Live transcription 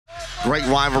Great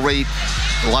rivalry.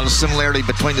 A lot of similarity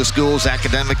between the schools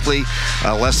academically,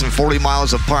 less than 40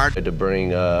 miles apart. To bring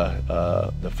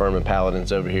the Furman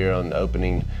Paladins over here on the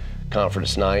opening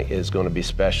conference night is going to be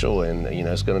special, and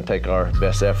it's going to take our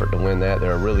best effort to win that.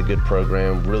 They're a really good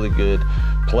program, really good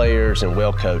players, and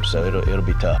well coached, so it'll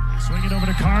be tough. Swing it over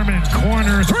to Carmen,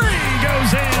 corner three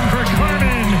goes in for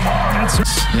Carmen.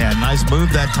 Yeah, nice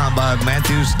move that time by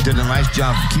Matthews. Did a nice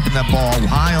job keeping that ball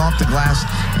high off the glass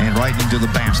and right into the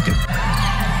basket.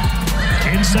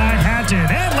 Inside Hatton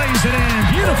and lays it in.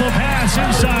 Beautiful pass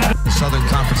inside. The Southern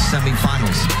Conference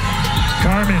semifinals.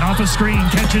 Carmen off a screen,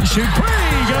 catch and shoot.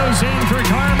 Three goes in for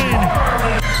Carmen.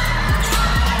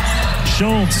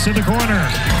 Schultz in the corner.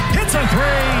 Hits a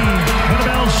three.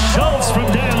 Annabelle Schultz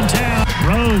from downtown.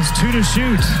 Rose, 2 to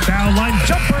shoot. Foul line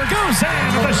jumper goes in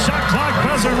with a shot clock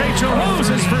buzzer. Rachel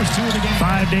Rose's first 2 of the game.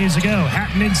 5 days ago,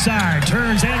 Hatton inside,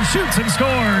 turns and shoots and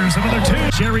scores. Another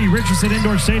 2. Jerry Richardson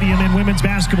Indoor Stadium in women's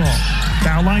basketball.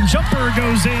 Foul line jumper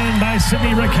goes in by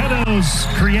Sydney Riquettos.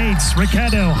 Creates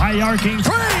Riquetto, high arcing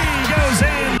 3 goes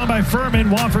in by Furman.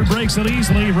 Wofford breaks it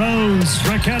easily. Rose,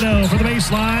 Riquetto for the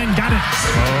baseline. Got it.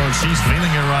 Oh, she's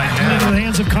feeling it right now. Into the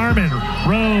hands of Carmen.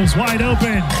 Rose wide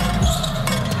open.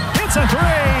 Hits a 3.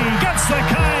 Gets the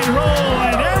kind roll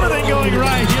and everything going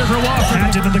right here for Wofford.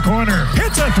 Hatton in the corner.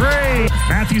 Hits a 3.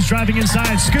 Matthews driving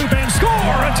inside. Scoop and score.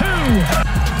 A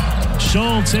 2.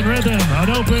 Schultz in rhythm. An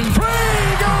open 3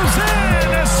 goes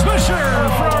in. A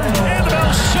swisher from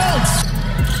Annabelle Schultz.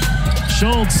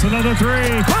 Schultz, another 3,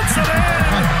 puts it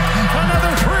in!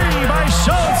 Another 3 by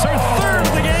Schultz, her 3rd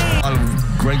of the game! A lot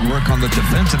of great work on the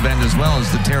defensive end as well as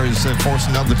the Terriers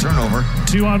forcing another turnover.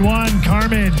 2-on-1,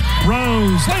 Carmen,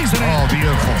 Rose, lays it in! Oh,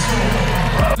 beautiful.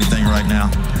 Anything right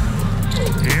now.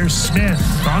 Here's Smith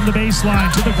on the baseline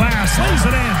to the glass, lays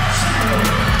it in!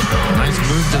 Nice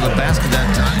move to the basket that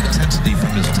time, intensity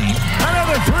from his team.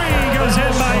 Another 3 goes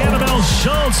in by Annabelle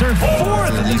Schultz, her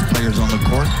 4th! These players on the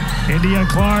court. India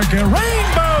Clark, a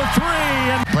rainbow 3!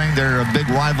 Playing their big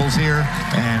rivals here,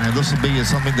 and this will be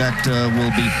something that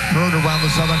will be heard around the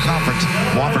Southern Conference.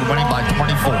 Wofford winning by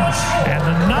 24. And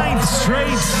the 9th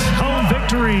straight home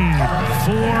victory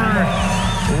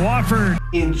for Wofford.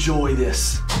 Enjoy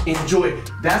this. Enjoy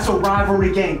it. That's a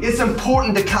rivalry game. It's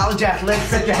important to college athletics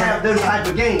that you have those type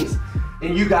of games.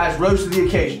 And you guys rose to the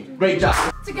occasion. Great job.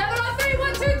 Together on 3.